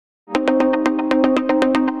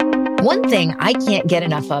One thing I can't get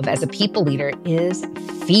enough of as a people leader is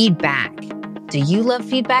feedback. Do you love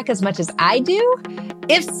feedback as much as I do?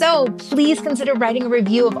 If so, please consider writing a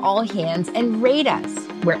review of All Hands and rate us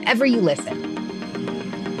wherever you listen.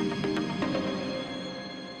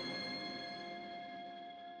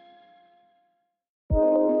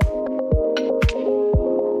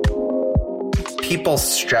 People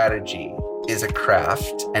strategy is a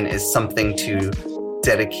craft and is something to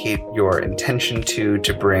dedicate your intention to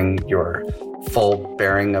bring your full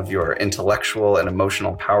bearing of your intellectual and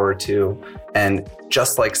emotional power to. And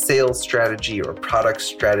just like sales strategy or product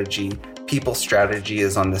strategy, people strategy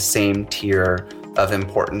is on the same tier of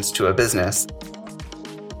importance to a business.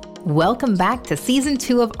 Welcome back to Season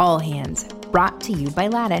 2 of All Hands, brought to you by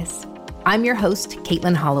Lattice. I'm your host,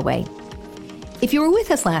 Caitlin Holloway. If you were with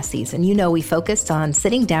us last season, you know we focused on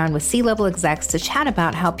sitting down with C-level execs to chat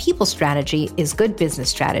about how people strategy is good business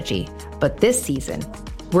strategy. But this season,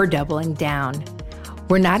 we're doubling down.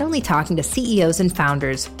 We're not only talking to CEOs and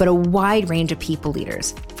founders, but a wide range of people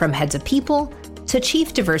leaders, from heads of people to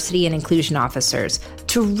chief diversity and inclusion officers,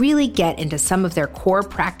 to really get into some of their core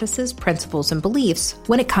practices, principles, and beliefs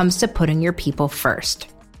when it comes to putting your people first.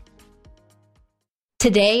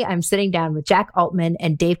 Today, I'm sitting down with Jack Altman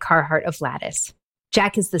and Dave Carhart of Lattice.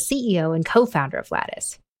 Jack is the CEO and co-founder of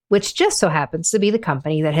Lattice, which just so happens to be the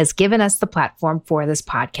company that has given us the platform for this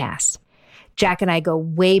podcast. Jack and I go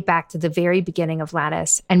way back to the very beginning of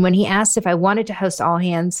Lattice, and when he asked if I wanted to host All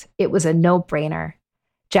Hands, it was a no-brainer.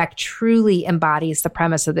 Jack truly embodies the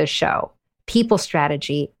premise of this show. People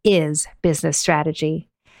strategy is business strategy.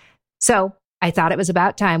 So I thought it was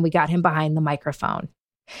about time we got him behind the microphone.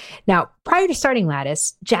 Now, prior to starting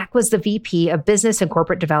Lattice, Jack was the VP of Business and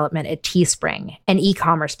Corporate Development at Teespring, an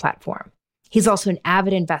e-commerce platform. He's also an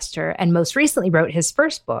avid investor and most recently wrote his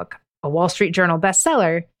first book, a Wall Street Journal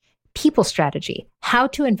bestseller, People Strategy: How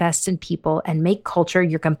to Invest in People and Make Culture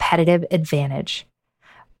Your Competitive Advantage.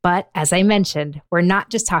 But as I mentioned, we're not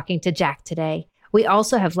just talking to Jack today. We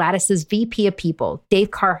also have Lattice's VP of People,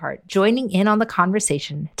 Dave Carhart, joining in on the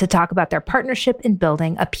conversation to talk about their partnership in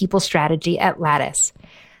building a people strategy at Lattice.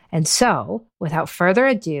 And so, without further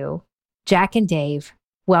ado, Jack and Dave,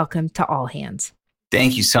 welcome to All Hands.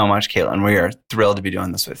 Thank you so much, Caitlin. We are thrilled to be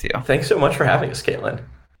doing this with you. Thanks so much for having us, Caitlin.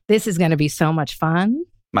 This is going to be so much fun.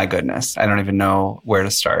 My goodness, I don't even know where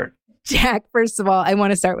to start. Jack, first of all, I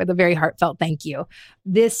want to start with a very heartfelt thank you.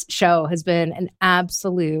 This show has been an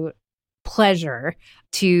absolute pleasure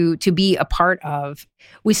to be a part of.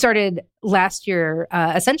 We started last year,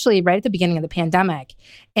 essentially right at the beginning of the pandemic,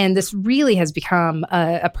 and this really has become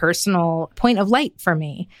a personal point of light for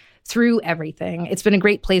me through everything. It's been a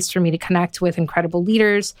great place for me to connect with incredible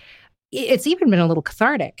leaders. It's even been a little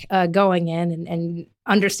cathartic going in and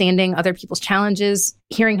understanding other people's challenges,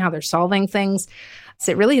 hearing how they're solving things.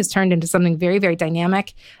 So it really has turned into something very, very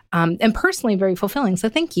dynamic and personally very fulfilling. So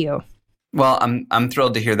thank you. Well, I'm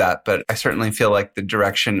thrilled to hear that, but I certainly feel like the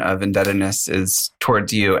direction of indebtedness is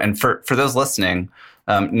towards you. And for those listening,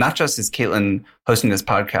 not just is Caitlin hosting this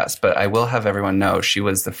podcast, but I will have everyone know she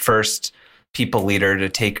was the first people leader to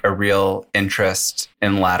take a real interest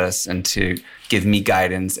in Lattice and to give me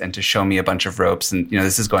guidance and to show me a bunch of ropes. And,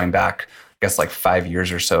 this is going back, I guess, like 5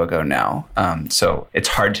 years or so ago now. So it's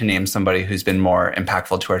hard to name somebody who's been more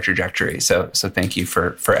impactful to our trajectory. So thank you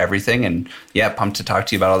for everything. And yeah, pumped to talk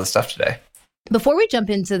to you about all this stuff today. Before we jump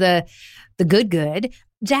into the good,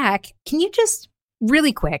 Jack, can you just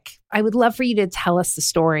really quick, I would love for you to tell us the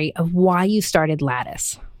story of why you started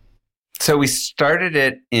Lattice. So we started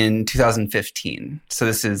it in 2015. So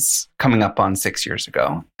this is coming up on 6 years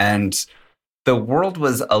ago. And the world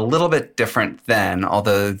was a little bit different then,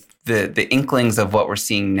 although the inklings of what we're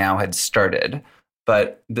seeing now had started.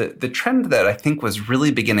 But the trend that I think was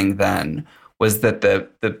really beginning then was that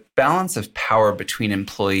the balance of power between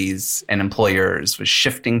employees and employers was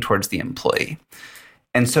shifting towards the employee.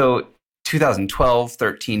 And so 2012,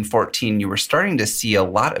 13, 14, you were starting to see a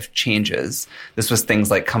lot of changes. This was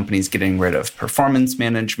things like companies getting rid of performance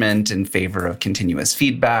management in favor of continuous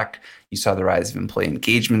feedback. You saw the rise of employee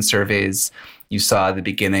engagement surveys. You saw the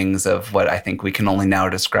beginnings of what I think we can only now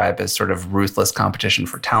describe as sort of ruthless competition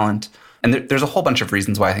for talent. And there's a whole bunch of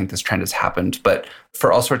reasons why I think this trend has happened, but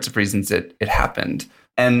for all sorts of reasons, it happened.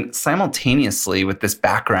 And simultaneously with this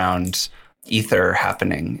background ether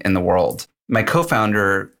happening in the world, my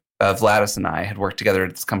co-founder of Lattice and I had worked together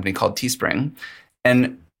at this company called Teespring.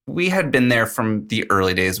 And we had been there from the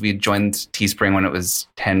early days. We had joined Teespring when it was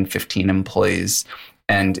 10, 15 employees.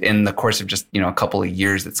 And in the course of just, a couple of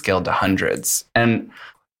years, it scaled to hundreds. And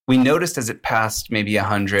we noticed as it passed maybe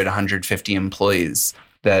 100, 150 employees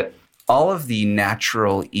that all of the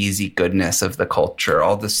natural, easy goodness of the culture,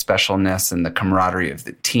 all the specialness and the camaraderie of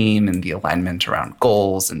the team and the alignment around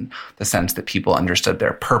goals and the sense that people understood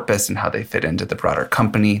their purpose and how they fit into the broader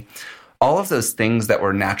company, all of those things that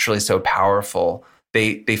were naturally so powerful,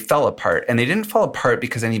 they fell apart. And they didn't fall apart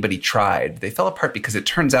because anybody tried. They fell apart because it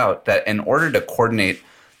turns out that in order to coordinate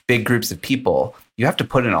big groups of people, you have to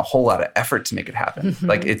put in a whole lot of effort to make it happen.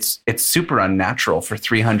 Like it's super unnatural for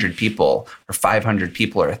 300 people or 500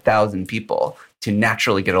 people or 1,000 people to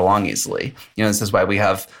naturally get along easily. This is why we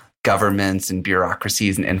have governments and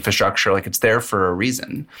bureaucracies and infrastructure. Like, it's there for a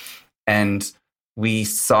reason. And we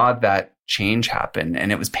saw that change happen,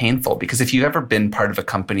 and it was painful, because if you've ever been part of a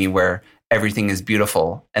company where everything is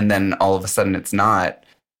beautiful and then all of a sudden it's not,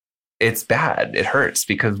 it's bad. It hurts,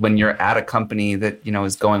 because when you're at a company that,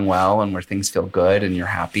 is going well and where things feel good and you're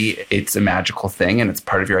happy, it's a magical thing and it's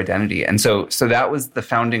part of your identity. And so that was the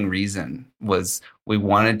founding reason, was we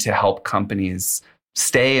wanted to help companies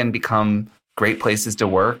stay and become great places to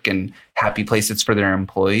work and happy places for their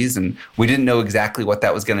employees. And we didn't know exactly what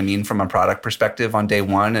that was going to mean from a product perspective on day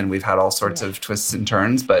one. And we've had all sorts of twists and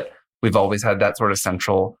turns, but we've always had that sort of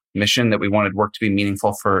central mission that we wanted work to be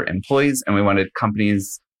meaningful for employees, and we wanted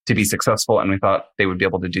companies to be successful. And we thought they would be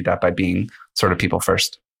able to do that by being sort of people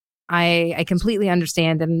first. I completely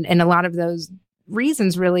understand. And a lot of those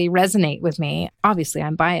reasons really resonate with me. Obviously,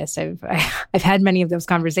 I'm biased. I've had many of those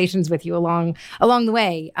conversations with you along the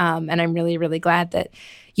way. And I'm really, really glad that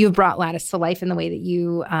you've brought Lattice to life in the way that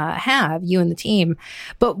you have, you and the team.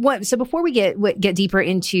 So before we get deeper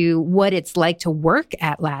into what it's like to work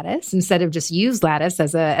at Lattice, instead of just use Lattice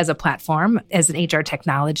as a platform, as an HR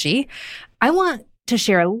technology, I want to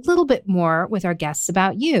share a little bit more with our guests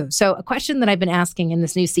about you. So a question that I've been asking in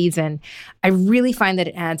this new season, I really find that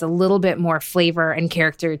it adds a little bit more flavor and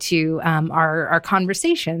character to our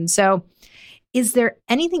conversation. So is there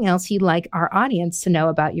anything else you'd like our audience to know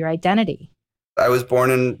about your identity? I was born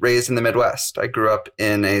and raised in the Midwest. I grew up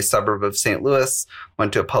in a suburb of St. Louis,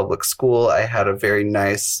 went to a public school. I had a very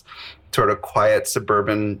nice, sort of quiet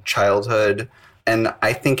suburban childhood. And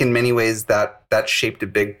I think in many ways that shaped a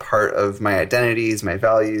big part of my identities, my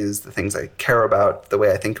values, the things I care about, the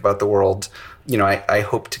way I think about the world. I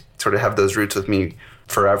hope to sort of have those roots with me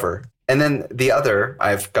forever. And then the other,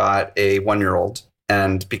 I've got a 1-year-old,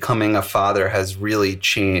 and becoming a father has really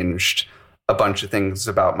changed a bunch of things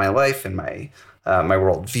about my life and my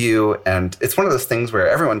worldview. And it's one of those things where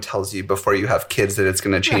everyone tells you before you have kids that it's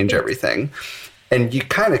going to change everything. And you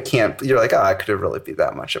kind of can't, you're like, it could really be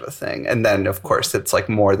that much of a thing. And then, of course, it's like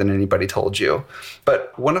more than anybody told you.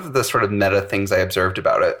 But one of the sort of meta things I observed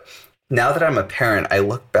about it, now that I'm a parent, I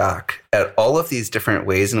look back at all of these different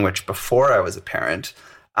ways in which before I was a parent,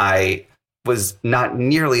 I was not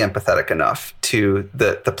nearly empathetic enough to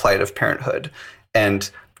the plight of parenthood.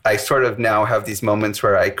 And I sort of now have these moments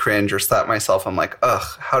where I cringe or slap myself. I'm like,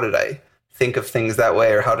 how did I think of things that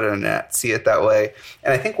way? Or how did I not see it that way?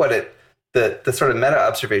 And I think the sort of meta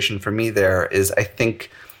observation for me there is, I think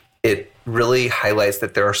it really highlights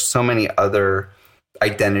that there are so many other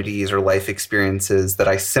identities or life experiences that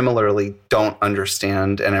I similarly don't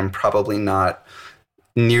understand and am probably not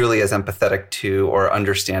nearly as empathetic to or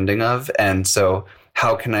understanding of. And so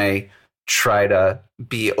how can I try to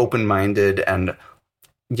be open-minded and,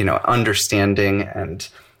 understanding and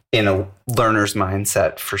in a learner's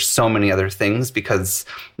mindset for so many other things? Because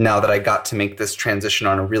now that I got to make this transition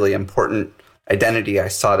on a really important identity, I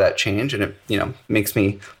saw that change, and it, makes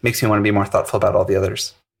me want to be more thoughtful about all the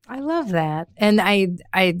others. I love that. And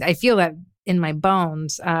I feel that in my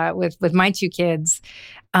bones with my 2 kids.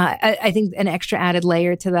 I think an extra added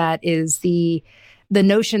layer to that is the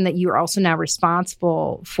notion that you are also now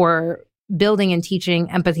responsible for building and teaching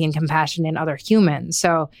empathy and compassion in other humans.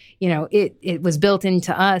 So, it was built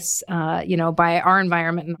into us, by our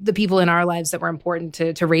environment and the people in our lives that were important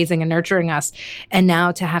to raising and nurturing us. And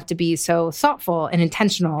now to have to be so thoughtful and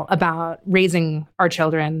intentional about raising our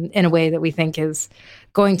children in a way that we think is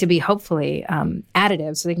going to be hopefully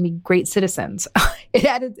additive so they can be great citizens. It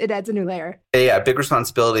adds a new layer. Yeah, big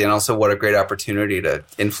responsibility, and also what a great opportunity to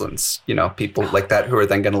influence, people like that who are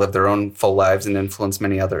then going to live their own full lives and influence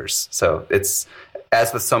many others. So it's,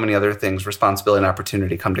 as with so many other things, responsibility and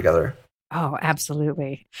opportunity come together. Oh,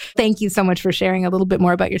 absolutely. Thank you so much for sharing a little bit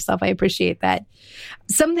more about yourself. I appreciate that.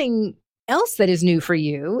 Something else that is new for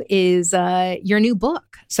you is your new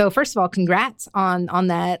book. So first of all, congrats on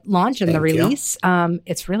that launch and the release.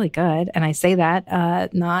 It's really good. And I say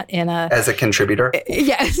that not in a... As a contributor?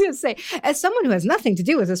 Yeah, I was going to say, as someone who has nothing to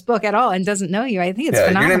do with this book at all and doesn't know you, I think it's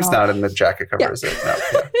phenomenal. Your name's not in the jacket cover, is it? No,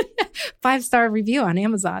 yeah. 5-star review on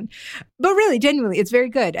Amazon. But really, genuinely, it's very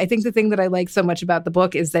good. I think the thing that I like so much about the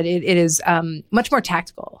book is that it is much more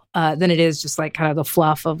tactical than it is just like kind of the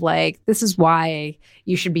fluff of like, this is why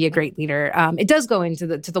you should be a great leader. It does go into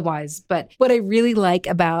the whys, but what I really like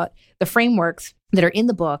about the frameworks that are in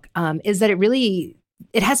the book is that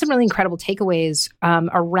it has some really incredible takeaways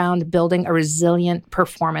around building a resilient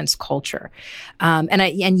performance culture.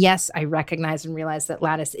 And yes, I recognize and realize that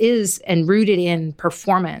Lattice is and rooted in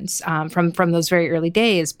performance from those very early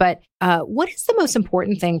days. But what is the most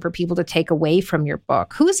important thing for people to take away from your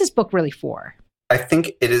book? Who is this book really for? I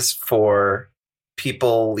think it is for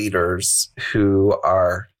people, leaders who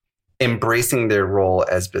are embracing their role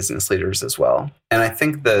as business leaders as well. And I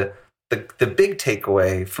think the big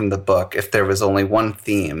takeaway from the book, if there was only one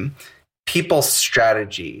theme, people's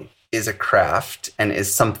strategy is a craft and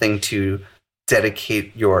is something to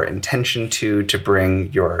dedicate your intention to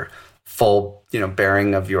bring your full,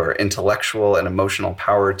 bearing of your intellectual and emotional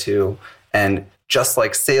power to. And just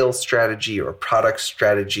like sales strategy or product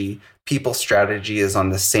strategy, people strategy is on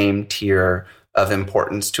the same tier of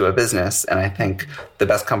importance to a business. And I think the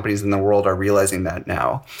best companies in the world are realizing that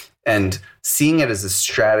now. And seeing it as a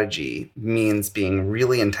strategy means being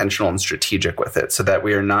really intentional and strategic with it so that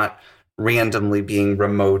we are not randomly being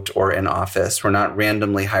remote or in office. We're not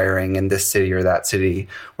randomly hiring in this city or that city.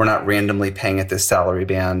 We're not randomly paying at this salary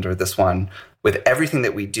band or this one. With everything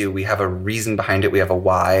that we do, we have a reason behind it. We have a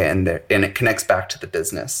why, and it connects back to the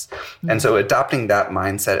business. Mm-hmm. And so adopting that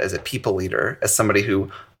mindset as a people leader, as somebody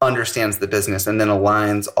who understands the business and then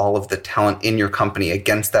aligns all of the talent in your company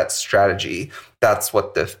against that strategy, that's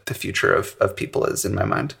what the future of people is in my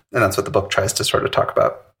mind. And that's what the book tries to sort of talk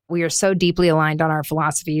about. We are so deeply aligned on our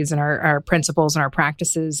philosophies and our principles and our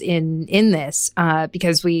practices in this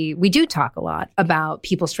because we do talk a lot about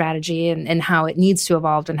people strategy and how it needs to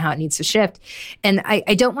evolve and how it needs to shift. And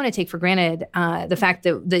I don't want to take for granted the fact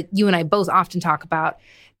that you and I both often talk about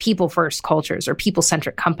people-first cultures or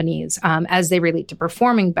people-centric companies as they relate to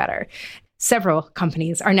performing better. Several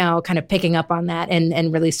companies are now kind of picking up on that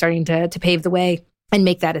and really starting to pave the way and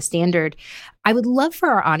make that a standard. I would love for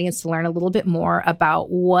our audience to learn a little bit more about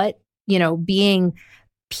what, being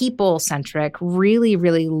people-centric really,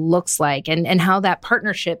 really looks like and how that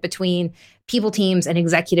partnership between people teams and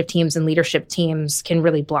executive teams and leadership teams can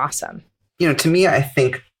really blossom. To me, I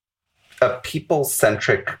think a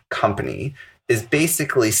people-centric company is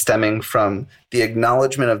basically stemming from the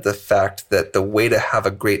acknowledgement of the fact that the way to have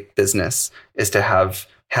a great business is to have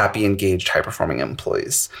happy, engaged, high-performing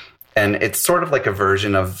employees. And it's sort of like a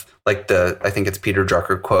version of like I think it's Peter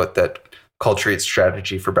Drucker quote that culture eats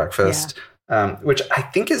strategy for breakfast, which I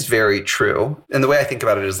think is very true. And the way I think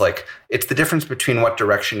about it is like, it's the difference between what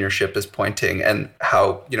direction your ship is pointing and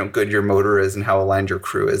how, good your motor is and how aligned your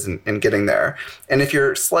crew is in getting there. And if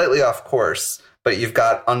you're slightly off course, but you've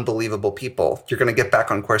got unbelievable people, you're going to get back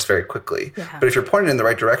on course very quickly. Yeah. But if you're pointed in the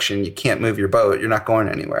right direction, you can't move your boat, you're not going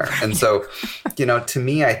anywhere. And so, to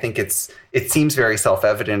me, I think it seems very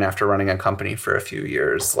self-evident after running a company for a few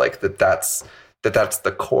years, like that's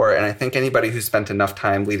the core. And I think anybody who's spent enough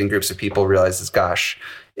time leading groups of people realizes, gosh,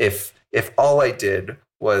 if all I did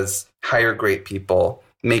was hire great people,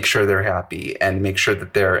 make sure they're happy and make sure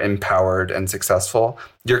that they're empowered and successful,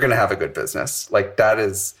 you're going to have a good business. Like that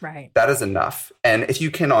is enough. And if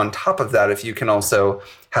you can, on top of that, if you can also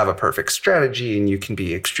have a perfect strategy and you can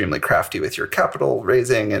be extremely crafty with your capital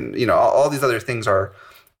raising and, all these other things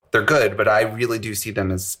they're good, but I really do see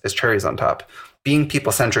them as cherries on top. Being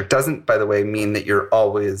people-centric doesn't, by the way, mean that you're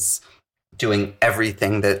always doing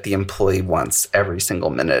everything that the employee wants every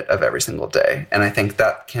single minute of every single day. And I think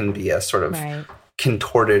that can be a sort of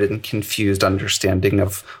contorted and confused understanding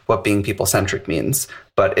of what being people-centric means.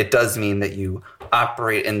 But it does mean that you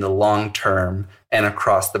operate in the long term and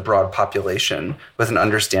across the broad population with an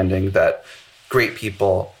understanding that great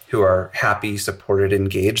people who are happy, supported,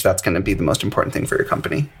 engaged, that's going to be the most important thing for your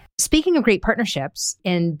company. Speaking of great partnerships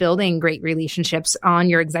and building great relationships on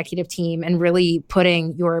your executive team and really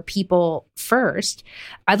putting your people first,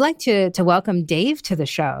 I'd like to welcome Dave to the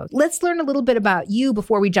show. Let's learn a little bit about you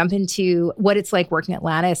before we jump into what it's like working at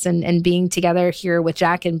Lattice and being together here with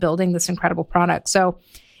Jack and building this incredible product. So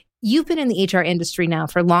you've been in the HR industry now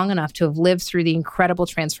for long enough to have lived through the incredible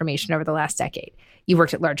transformation over the last decade. You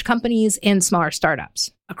worked at large companies and smaller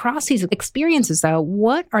startups. Across these experiences, though,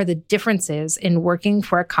 what are the differences in working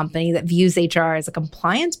for a company that views HR as a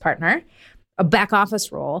compliance partner, a back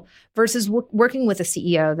office role, versus working with a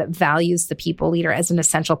CEO that values the people leader as an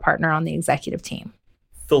essential partner on the executive team?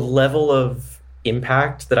 The level of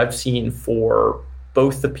impact that I've seen for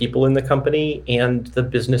both the people in the company and the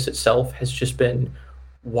business itself has just been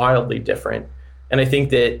wildly different. And I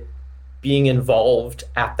think that being involved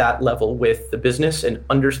at that level with the business and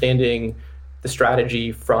understanding the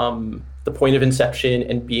strategy from the point of inception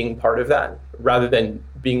and being part of that, rather than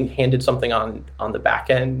being handed something on the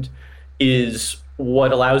back end, is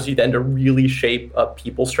what allows you then to really shape a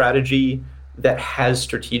people strategy that has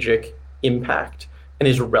strategic impact and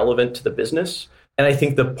is relevant to the business. And I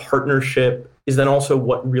think the partnership is then also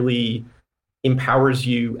what really empowers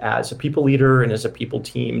you as a people leader and as a people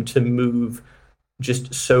team to move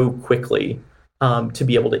just so quickly to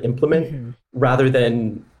be able to implement, rather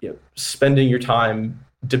than spending your time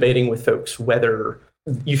debating with folks whether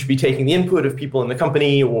you should be taking the input of people in the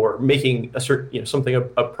company or making a certain something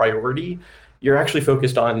a priority. You're actually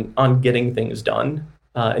focused on getting things done,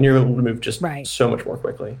 and you're able to move just so much more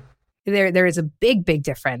quickly. There is a big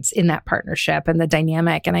difference in that partnership and the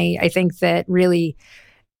dynamic, and I think that really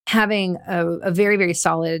having a very, very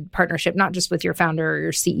solid partnership, not just with your founder or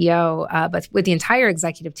your CEO, but with the entire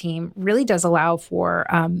executive team, really does allow for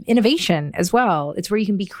innovation as well. It's where you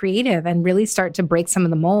can be creative and really start to break some of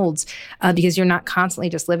the molds because you're not constantly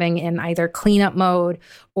just living in either cleanup mode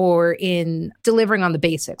or in delivering on the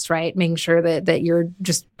basics, right? Making sure that you're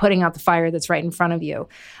just putting out the fire that's right in front of you.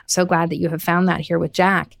 So glad that you have found that here with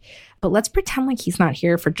Jack. But let's pretend like he's not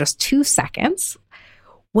here for just 2 seconds.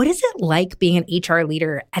 What is it like being an HR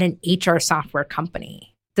leader at an HR software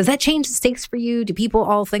company? Does that change the stakes for you? Do people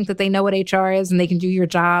all think that they know what HR is and they can do your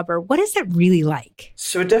job? Or what is it really like?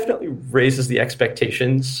 So it definitely raises the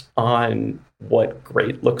expectations on what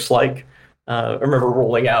great looks like. I remember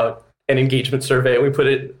rolling out an engagement survey. We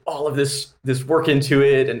put all of this work into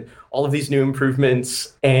it and all of these new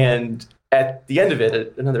improvements. And at the end of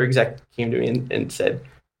it, another exec came to me and said,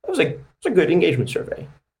 it was a good engagement survey,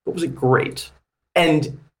 but was it great?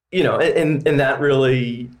 And, and that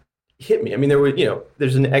really hit me. I mean,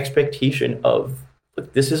 there's an expectation of,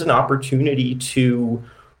 look, this is an opportunity to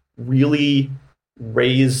really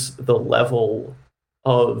raise the level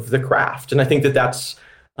of the craft. And I think that's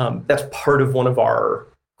part of one of our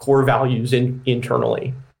core values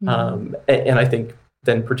internally. And I think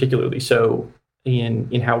then particularly so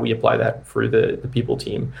in how we apply that for the people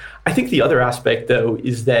team. I think the other aspect, though,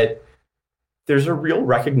 is that there's a real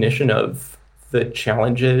recognition of the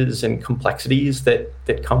challenges and complexities that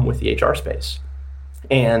come with the HR space.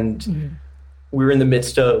 And we're in the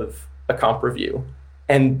midst of a comp review.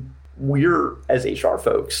 And we're, as HR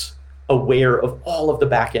folks, aware of all of the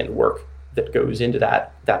back-end work that goes into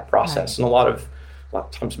that process. Right. And a lot of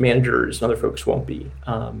times managers and other folks won't be.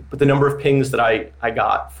 But the number of pings that I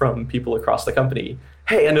got from people across the company,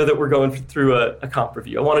 hey, I know that we're going through a comp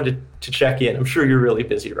review. I wanted to check in. I'm sure you're really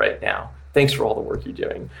busy right now. Thanks for all the work you're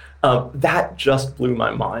doing. That just blew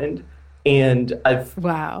my mind. And I've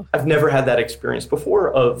never had that experience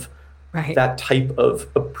before of that type of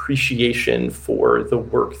appreciation for the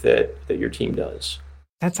work that your team does.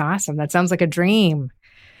 That's awesome. That sounds like a dream.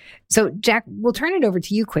 So, Jack, we'll turn it over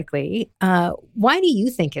to you quickly. Why do you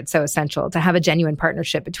think it's so essential to have a genuine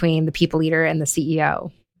partnership between the people leader and the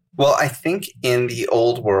CEO? Well, I think in the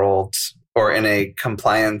old world, or in a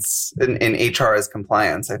compliance, in HR as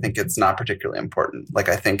compliance, I think it's not particularly important. Like,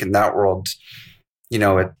 I think in that world,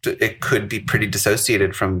 it could be pretty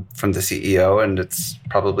dissociated from the CEO, and it's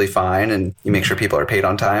probably fine. And you make sure people are paid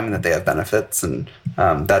on time and that they have benefits. And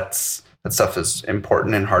that stuff is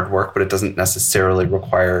important and hard work, but it doesn't necessarily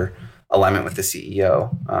require alignment with the CEO,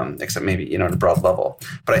 except maybe, at a broad level.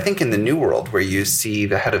 But I think in the new world, where you see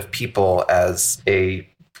the head of people as a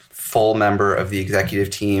full member of the executive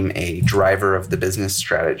team, a driver of the business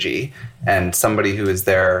strategy, and somebody who is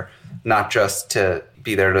there not just to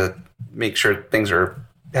be there to make sure things are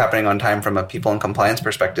happening on time from a people and compliance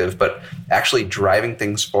perspective, but actually driving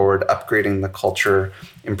things forward, upgrading the culture,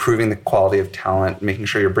 improving the quality of talent, making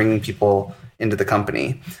sure you're bringing people into the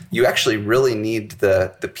company. You actually really need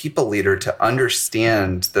the people leader to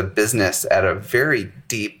understand the business at a very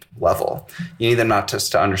deep level. You need them not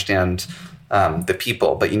just to understand the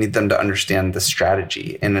people, but you need them to understand the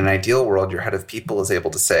strategy. In an ideal world, your head of people is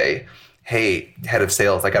able to say, hey, head of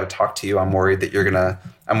sales, I got to talk to you. I'm worried you're going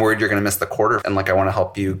to miss the quarter. And I want to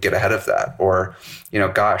help you get ahead of that. Or,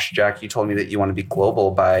 gosh, Jack, you told me that you want to be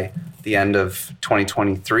global by the end of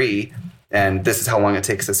 2023. And this is how long it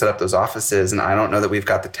takes to set up those offices. And I don't know that we've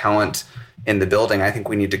got the talent in the building. I think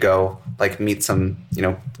we need to go like meet some,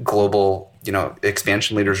 global,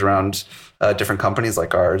 expansion leaders around different companies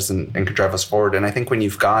like ours and could drive us forward. And I think when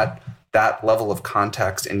you've got that level of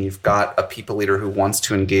context and you've got a people leader who wants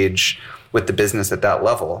to engage with the business at that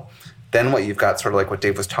level, then what you've got, sort of like what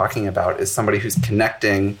Dave was talking about, is somebody who's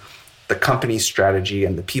connecting the company strategy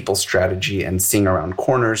and the people strategy and seeing around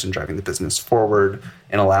corners and driving the business forward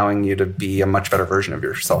and allowing you to be a much better version of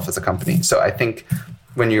yourself as a company. So I think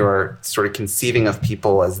when you're sort of conceiving of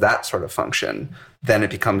people as that sort of function, then it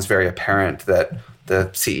becomes very apparent that the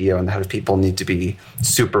CEO and the head of people need to be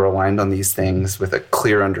super aligned on these things with a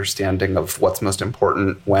clear understanding of what's most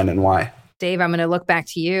important, when, and why. Dave, I'm going to look back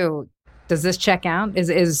to you. Does this check out?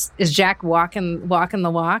 Is Jack walking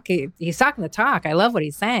the walk? He's talking the talk. I love what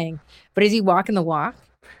he's saying, but is he walking the walk?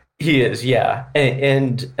 He is, yeah.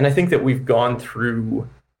 And I think that we've gone through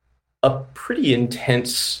a pretty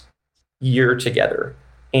intense year together.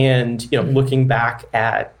 And looking back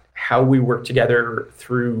at how we worked together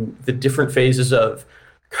through the different phases of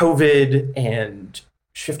COVID and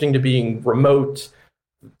shifting to being remote,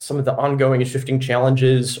 some of the ongoing and shifting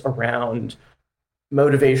challenges around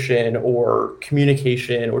motivation or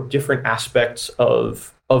communication or different aspects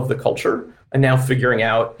of the culture, and now figuring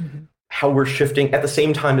out how we're shifting at the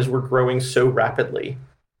same time as we're growing so rapidly,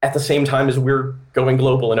 at the same time as we're going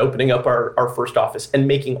global and opening up our first office and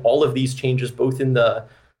making all of these changes both in the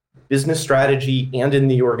business strategy and in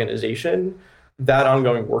the organization. That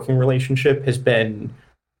ongoing working relationship has been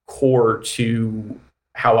core to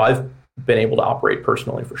how I've been able to operate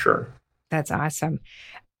personally, for sure. That's awesome.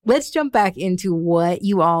 Let's jump back into what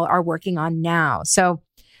you all are working on now. So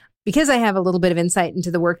because I have a little bit of insight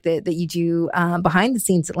into the work that you do behind the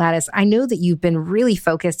scenes at Lattice, I know that you've been really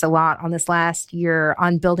focused a lot on this last year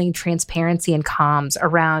on building transparency and comms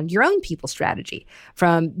around your own people strategy,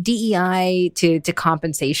 from DEI to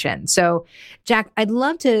compensation. So, Jack, I'd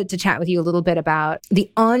love to chat with you a little bit about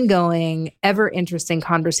the ongoing, ever interesting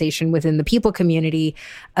conversation within the people community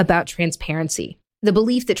about transparency, the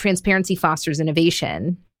belief that transparency fosters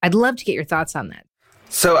innovation. I'd love to get your thoughts on that.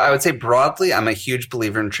 So I would say broadly, I'm a huge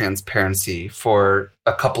believer in transparency for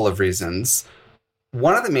a couple of reasons.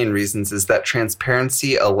 One of the main reasons is that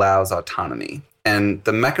transparency allows autonomy. And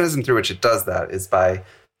the mechanism through which it does that is by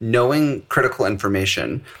knowing critical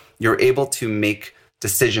information, you're able to make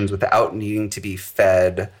decisions without needing to be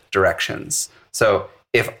fed directions. So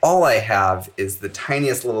if all I have is the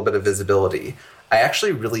tiniest little bit of visibility, I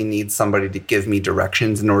actually really need somebody to give me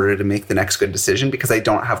directions in order to make the next good decision because I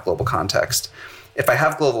don't have global context. If I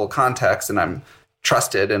have global context and I'm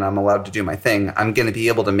trusted and I'm allowed to do my thing, I'm going to be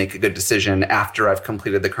able to make a good decision after I've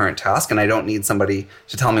completed the current task, and I don't need somebody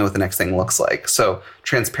to tell me what the next thing looks like. So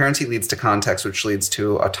transparency leads to context, which leads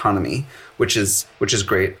to autonomy, which is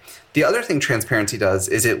great. The other thing transparency does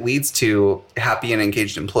is it leads to happy and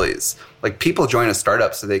engaged employees. Like, people join a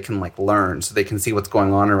startup so they can learn, so they can see what's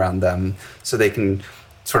going on around them, so they can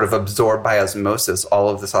sort of absorb by osmosis all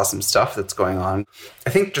of this awesome stuff that's going on.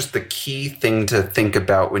 I think just the key thing to think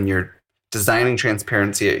about when you're designing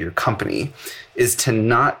transparency at your company is to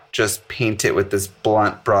not just paint it with this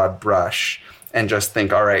blunt, broad brush and just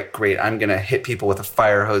think, all right, great, I'm going to hit people with a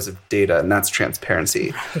fire hose of data, and that's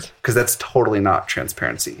transparency. Because that's totally not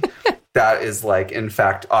transparency. That is in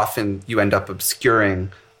fact, often you end up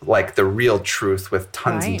obscuring the real truth with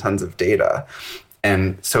tons and tons of data.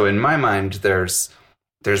 And so in my mind, there's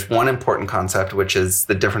one important concept, which is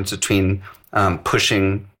the difference between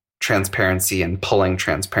pushing transparency and pulling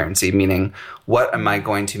transparency, meaning what am I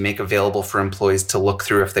going to make available for employees to look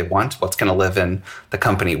through if they want, what's going to live in the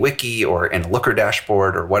company wiki or in a Looker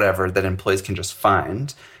dashboard or whatever that employees can just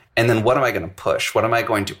find. And then what am I going to push? What am I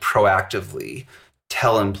going to proactively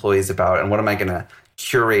tell employees about? And what am I going to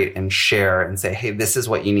curate and share and say, hey, this is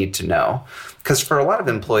what you need to know? Because for a lot of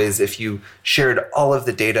employees, if you shared all of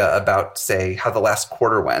the data about, say, how the last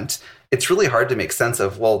quarter went, it's really hard to make sense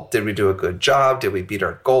of, well, did we do a good job? Did we beat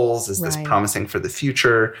our goals? Is this promising for the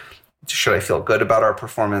future? Should I feel good about our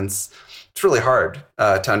performance? It's really hard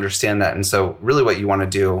to understand that. And so really what you want to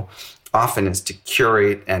do often is to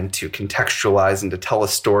curate and to contextualize and to tell a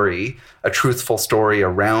story, a truthful story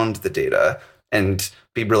around the data, and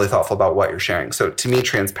be really thoughtful about what you're sharing. So to me,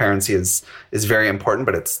 transparency is very important,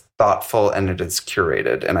 but it's thoughtful and it is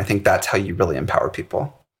curated. And I think that's how you really empower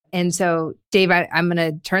people. And so, Dave, I'm going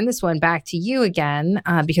to turn this one back to you again,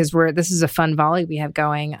 because this is a fun volley we have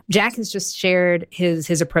going. Jack has just shared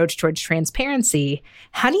his approach towards transparency.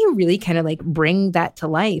 How do you really kind of bring that to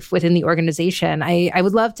life within the organization? I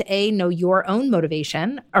would love to know your own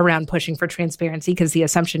motivation around pushing for transparency, because the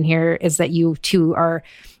assumption here is that you two are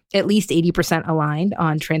at least 80% aligned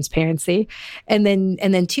on transparency? And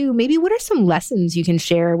then two, maybe what are some lessons you can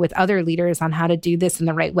share with other leaders on how to do this in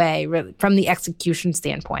the right way from the execution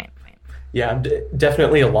standpoint? Yeah, I'm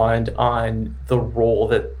definitely aligned on the role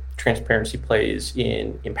that transparency plays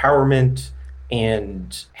in empowerment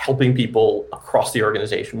and helping people across the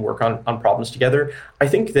organization work on problems together. I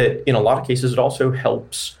think that in a lot of cases, it also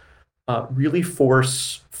helps really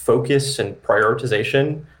force focus and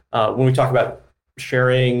prioritization. When we talk about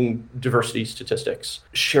sharing diversity statistics,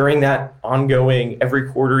 sharing that ongoing every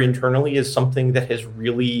quarter internally is something that has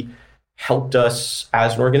really helped us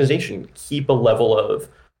as an organization keep a level of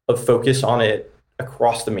focus on it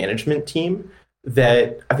across the management team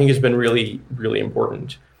that I think has been really, really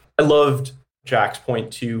important. I loved Jack's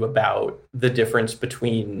point too about the difference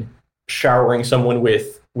between showering someone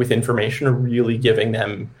with information or really giving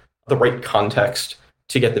them the right context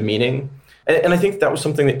to get the meaning. And I think that was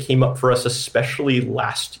something that came up for us, especially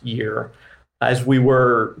last year, as we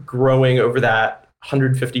were growing over that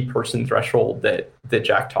 150 person threshold that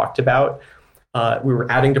Jack talked about. We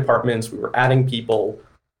were adding departments, we were adding people.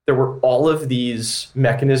 There were all of these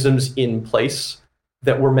mechanisms in place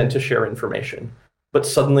that were meant to share information. But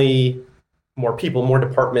suddenly, more people, more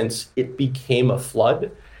departments, it became a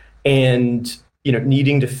flood. And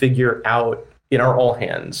needing to figure out in our all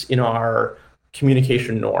hands, in our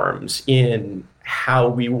communication norms, in how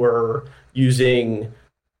we were using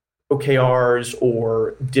OKRs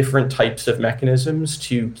or different types of mechanisms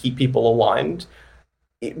to keep people aligned,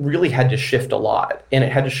 it really had to shift a lot. And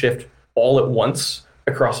it had to shift all at once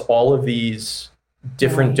across all of these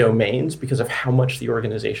different domains because of how much the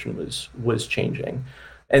organization was changing.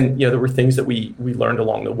 And there were things that we learned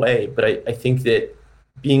along the way, but I think that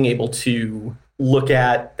being able to look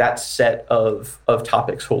at that set of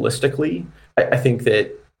topics holistically, I think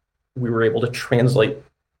that we were able to translate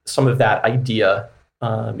some of that idea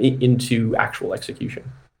into actual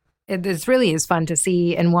execution. It really is fun to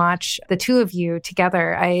see and watch the two of you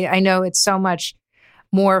together. I know it's so much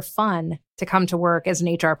more fun to come to work as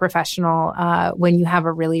an HR professional when you have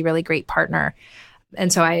a really, really great partner.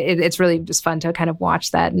 And so it's really just fun to kind of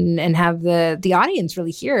watch that and have the audience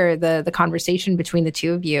really hear the conversation between the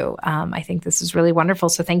two of you. I think this is really wonderful.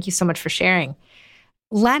 So thank you so much for sharing.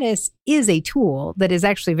 Lattice is a tool that is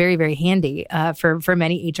actually very, very handy for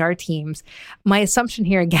many HR teams. My assumption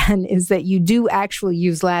here, again, is that you do actually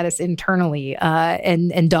use Lattice internally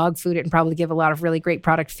and dog food it and probably give a lot of really great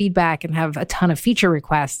product feedback and have a ton of feature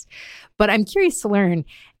requests. But I'm curious to learn,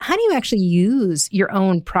 how do you actually use your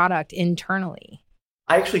own product internally?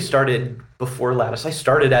 I actually started before Lattice. I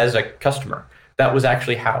started as a customer. That was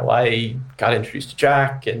actually how I got introduced to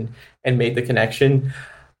Jack and made the connection.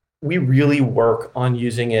 We really work on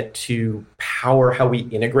using it to power how we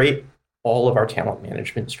integrate all of our talent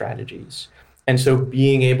management strategies. And so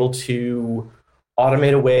being able to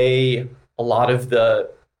automate away a lot of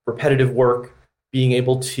the repetitive work, being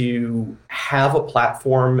able to have a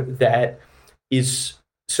platform that is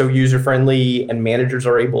so user-friendly and managers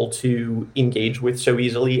are able to engage with so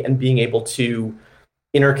easily, and being able to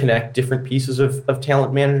interconnect different pieces of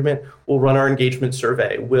talent management. We'll run our engagement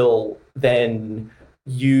survey. We'll then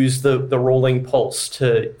use the rolling pulse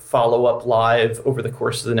to follow up live over the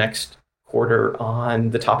course of the next quarter on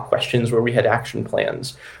the top questions where we had action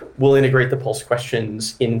plans. We'll integrate the pulse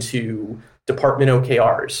questions into department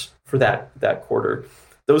OKRs for that quarter.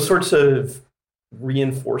 Those sorts of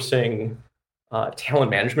reinforcing talent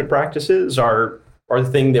management practices are the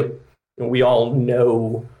thing that we all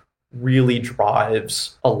know really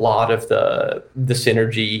drives a lot of the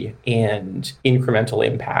synergy and incremental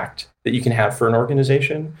impact that you can have for an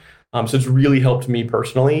organization. So it's really helped me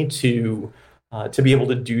personally to be able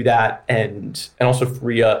to do that and also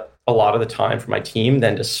free up a lot of the time for my team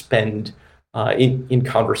then to spend in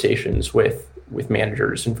conversations with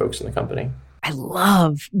managers and folks in the company. I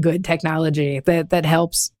love good technology that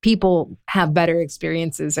helps people have better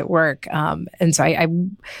experiences at work. And so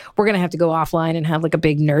we're going to have to go offline and have like a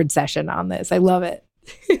big nerd session on this. I love it.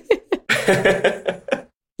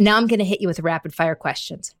 Now I'm going to hit you with rapid fire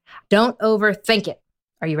questions. Don't overthink it.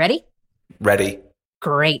 Are you ready? Ready.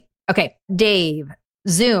 Great. Okay. Dave,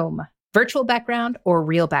 Zoom, virtual background or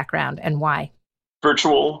real background, and why?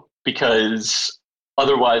 Virtual, because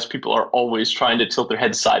otherwise people are always trying to tilt their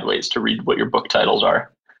head sideways to read what your book titles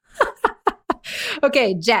are.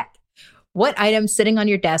 Okay, Jack, what item sitting on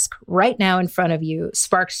your desk right now in front of you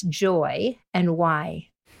sparks joy and why?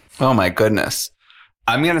 Oh my goodness.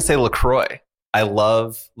 I'm going to say LaCroix. I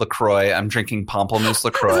love LaCroix. I'm drinking Pamplemousse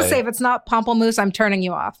LaCroix. I was going to say, if it's not Pamplemousse, I'm turning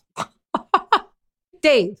you off.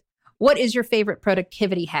 Dave, what is your favorite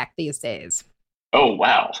productivity hack these days? Oh,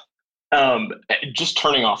 wow. Just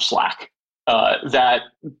turning off Slack.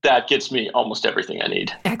 That gets me almost everything I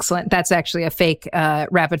need. Excellent. That's actually a fake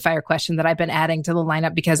rapid fire question that I've been adding to the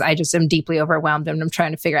lineup because I just am deeply overwhelmed and I'm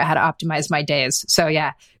trying to figure out how to optimize my days. So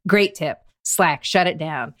yeah, great tip. Slack, shut it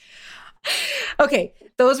down. Okay,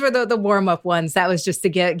 those were the warm-up ones. That was just to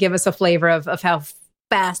give us a flavor of how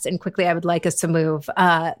fast and quickly I would like us to move.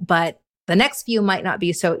 But the next few might not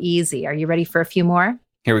be so easy. Are you ready for a few more?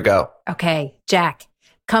 Here we go. Okay, Jack,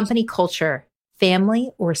 company culture,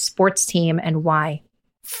 family or sports team, and why?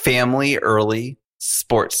 Family early,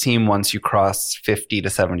 sports team once you cross 50 to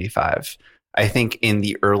 75. I think in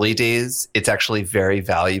the early days, it's actually very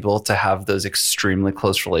valuable to have those extremely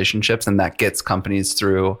close relationships, and that gets companies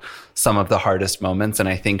through some of the hardest moments. And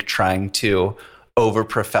I think trying to over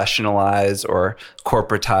professionalize or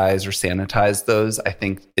corporatize or sanitize those, I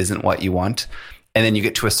think isn't what you want. And then you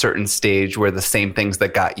get to a certain stage where the same things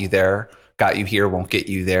that got you here won't get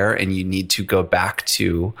you there. And you need to go back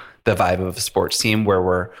to the vibe of a sports team where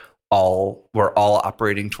we're all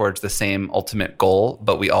operating towards the same ultimate goal,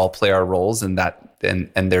 but we all play our roles, and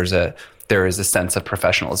there is a sense of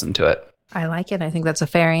professionalism to it. I like it. I think that's a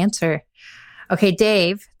fair answer. Okay,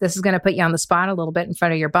 Dave, this is going to put you on the spot a little bit in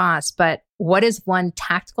front of your boss, but what is one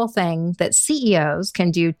tactical thing that CEOs can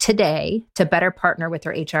do today to better partner with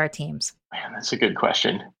their HR teams? Man, that's a good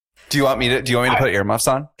question. Do you want me to put earmuffs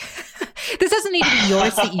on? This doesn't need to be your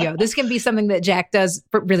CEO. This can be something that Jack does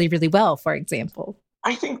really, really well, for example.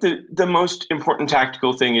 I think that the most important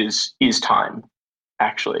tactical thing is time,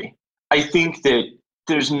 actually. I think that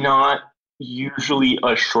there's not usually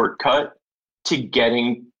a shortcut to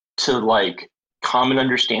getting to like common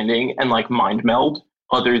understanding and like mind meld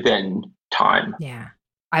other than time. Yeah,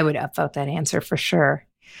 I would upvote that answer for sure.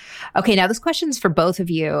 Okay, now this question's for both of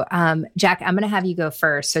you. Jack, I'm going to have you go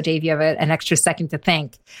first. So Dave, you have an extra second to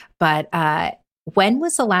think. But when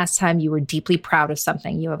was the last time you were deeply proud of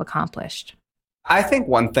something you have accomplished? I think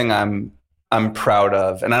one thing I'm proud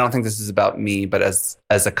of, and I don't think this is about me, but as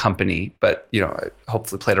a company, but I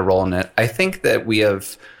hopefully played a role in it. I think that we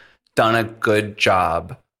have done a good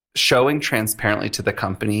job showing transparently to the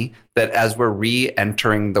company that as we're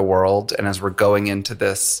re-entering the world and as we're going into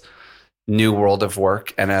this new world of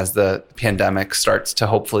work, and as the pandemic starts to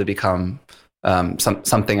hopefully become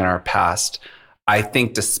something in our past, I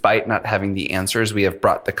think despite not having the answers, we have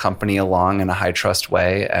brought the company along in a high trust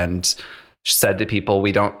way and said to people,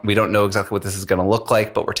 we don't know exactly what this is going to look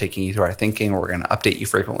like, but we're taking you through our thinking. We're going to update you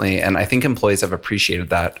frequently. And I think employees have appreciated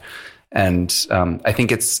that. And I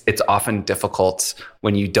think it's often difficult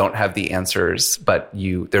when you don't have the answers, but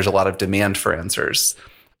there's a lot of demand for answers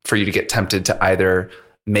for you to get tempted to either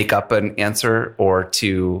make up an answer or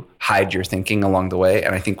to hide your thinking along the way.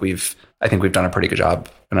 And I think we've done a pretty good job,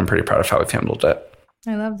 and I'm pretty proud of how we've handled it.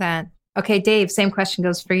 I love that. Okay, Dave, same question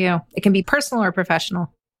goes for you. It can be personal or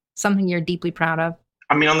professional. Something you're deeply proud of?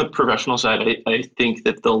 I mean, on the professional side, I think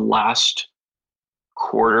that the last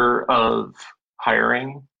quarter of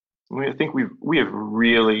hiring, I think we have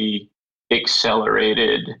really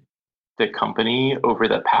accelerated the company over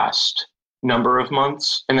the past number of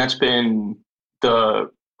months. And that's been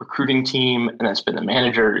the recruiting team, and that's been the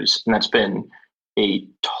managers, and that's been a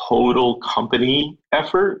total company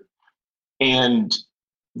effort. And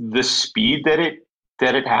the speed that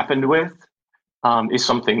it happened with is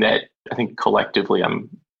something that I think collectively I'm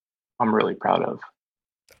really proud of.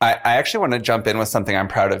 I actually want to jump in with something I'm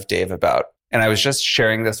proud of Dave about. And I was just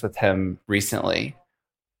sharing this with him recently.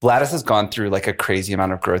 Lattice has gone through like a crazy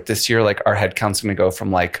amount of growth this year. Like our headcount's going to go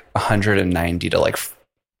from like 190 to like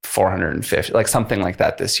 450, like something like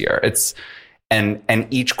that this year. And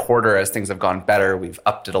each quarter as things have gone better, we've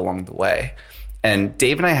upped it along the way. And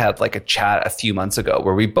Dave and I had like a chat a few months ago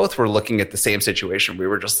where we both were looking at the same situation. We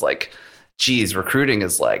were just like, geez, recruiting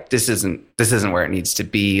is like, this isn't where it needs to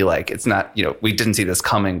be. Like, it's not, we didn't see this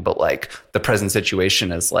coming, but like the present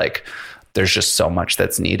situation is like, there's just so much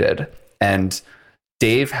that's needed. And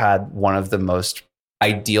Dave had one of the most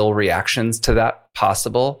ideal reactions to that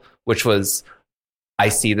possible, which was, I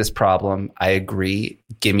see this problem. I agree.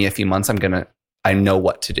 Give me a few months. I know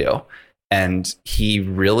what to do. And he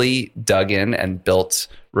really dug in and built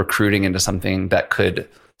recruiting into something that could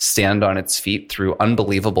stand on its feet through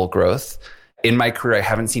unbelievable growth. In my career, I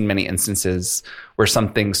haven't seen many instances where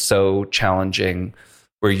something so challenging,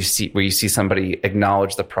 where you see somebody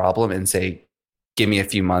acknowledge the problem and say, give me a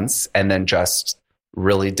few months, and then just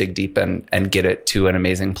really dig deep and get it to an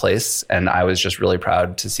amazing place. And I was just really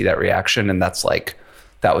proud to see that reaction. And that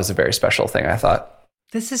was a very special thing, I thought.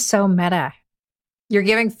 This is so meta. You're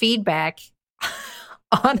giving feedback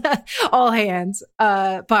on a all hands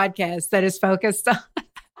podcast that is focused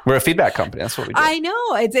We're a feedback company. That's what we do. I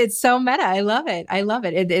know. It's so meta. I love it.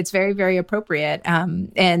 It's very, very appropriate.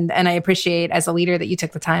 And I appreciate as a leader that you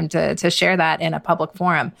took the time to share that in a public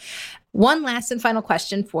forum. One last and final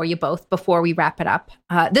question for you both before we wrap it up.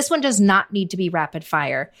 This one does not need to be rapid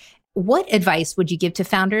fire. What advice would you give to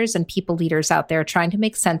founders and people leaders out there trying to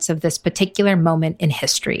make sense of this particular moment in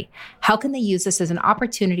history? How can they use this as an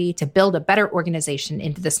opportunity to build a better organization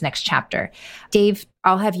into this next chapter? Dave,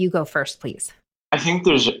 I'll have you go first, please. I think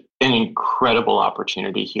there's an incredible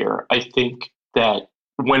opportunity here. I think that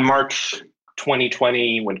when March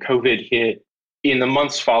 2020, when COVID hit, in the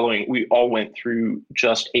months following, we all went through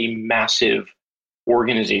just a massive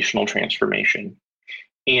organizational transformation.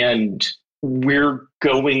 And we're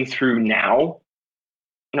going through now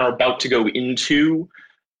and are about to go into,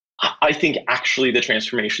 I think, actually the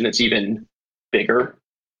transformation that's even bigger,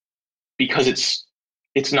 because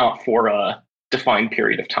it's not for a defined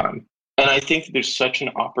period of time. And I think there's such an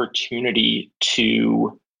opportunity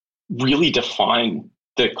to really define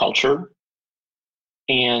the culture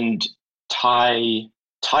and tie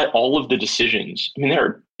all of the decisions. I mean, there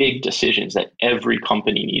are big decisions that every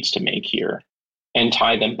company needs to make here, and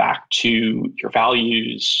tie them back to your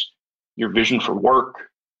values, your vision for work,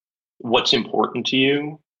 what's important to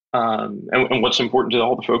you, and what's important to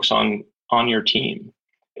all the folks on your team.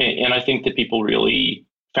 And I think that people really,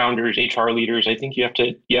 founders, HR leaders, I think you have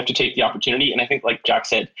to take the opportunity. And I think, like Jack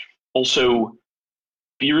said, also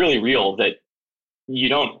be really real that you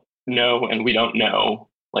don't know, and we don't know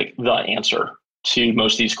like the answer to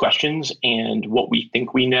most of these questions. And what we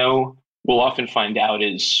think we know, we'll often find out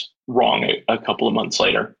is wrong a couple of months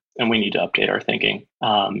later, and we need to update our thinking.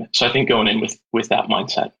 So I think going in with that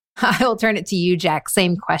mindset. I will turn it to you, Jack.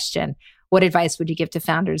 Same question. What advice would you give to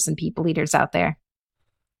founders and people leaders out there?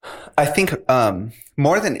 I think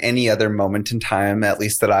more than any other moment in time, at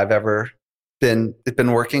least that I've ever been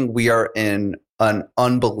working, we are in an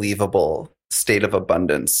unbelievable state of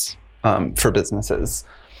abundance for businesses.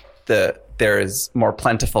 There is more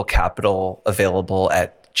plentiful capital available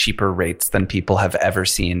at cheaper rates than people have ever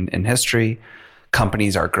seen in history.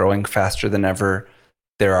 Companies are growing faster than ever.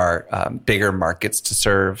 There are bigger markets to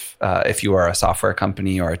serve if you are a software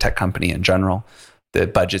company or a tech company in general. The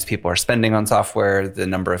budgets people are spending on software, the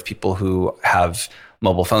number of people who have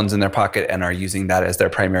mobile phones in their pocket and are using that as their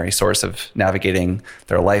primary source of navigating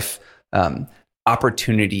their life.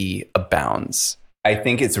 Opportunity abounds. I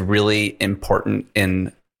think it's really important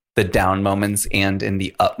in the down moments and in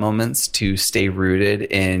the up moments to stay rooted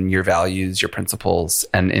in your values, your principles,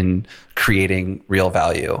 and in creating real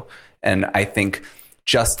value. And I think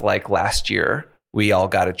just like last year, we all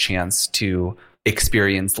got a chance to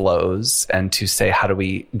experience lows and to say, how do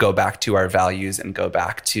we go back to our values and go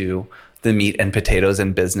back to the meat and potatoes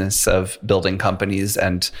and business of building companies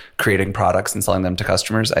and creating products and selling them to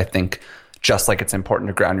customers? I think just like it's important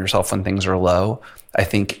to ground yourself when things are low, I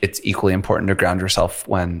think it's equally important to ground yourself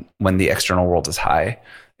when the external world is high.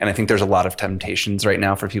 And I think there's a lot of temptations right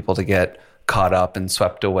now for people to get caught up and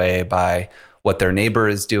swept away by what their neighbor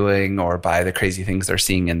is doing, or by the crazy things they're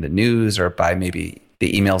seeing in the news, or by maybe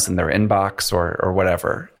the emails in their inbox or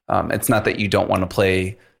whatever. It's not that you don't want to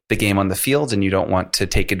play the game on the field and you don't want to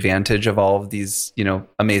take advantage of all of these,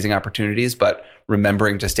 amazing opportunities, but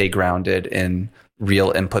remembering to stay grounded in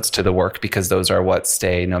real inputs to the work, because those are what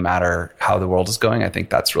stay no matter how the world is going. I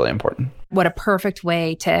think that's really important. What a perfect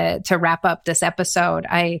way to wrap up this episode.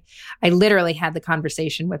 I literally had the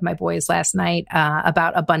conversation with my boys last night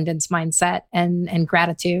about abundance mindset and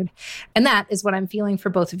gratitude. And that is what I'm feeling for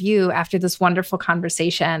both of you after this wonderful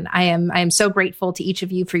conversation. I am so grateful to each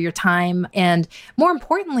of you for your time, and more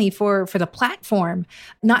importantly for the platform,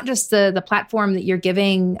 not just the platform that you're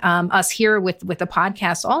giving us here with the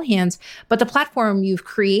podcast All Hands, but the platform you've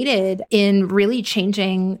created in really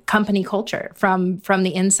changing company culture from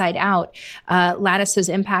the inside out. Lattice has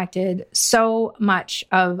impacted so much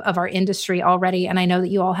of our industry already, and I know that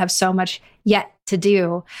you all have so much yet to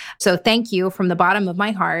do. So thank you from the bottom of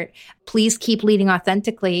my heart. Please keep leading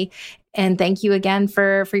authentically, and thank you again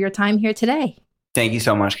for your time here today. Thank you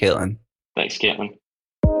so much, Caitlin. Thanks, Caitlin.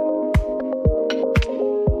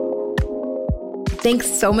 Thanks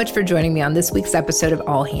so much for joining me on this week's episode of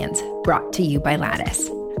All Hands, brought to you by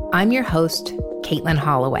Lattice. I'm your host, Caitlin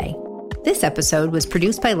Holloway. This episode was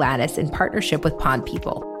produced by Lattice in partnership with Pod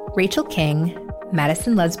People, Rachel King,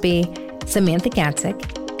 Madison Lusby, Samantha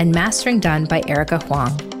Gatzik, and mastering done by Erica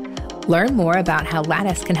Huang. Learn more about how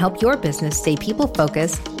Lattice can help your business stay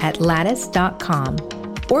people-focused at lattice.com,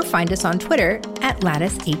 or find us on Twitter at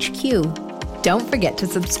LatticeHQ. Don't forget to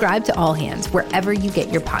subscribe to All Hands wherever you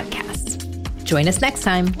get your podcasts. Join us next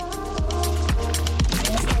time.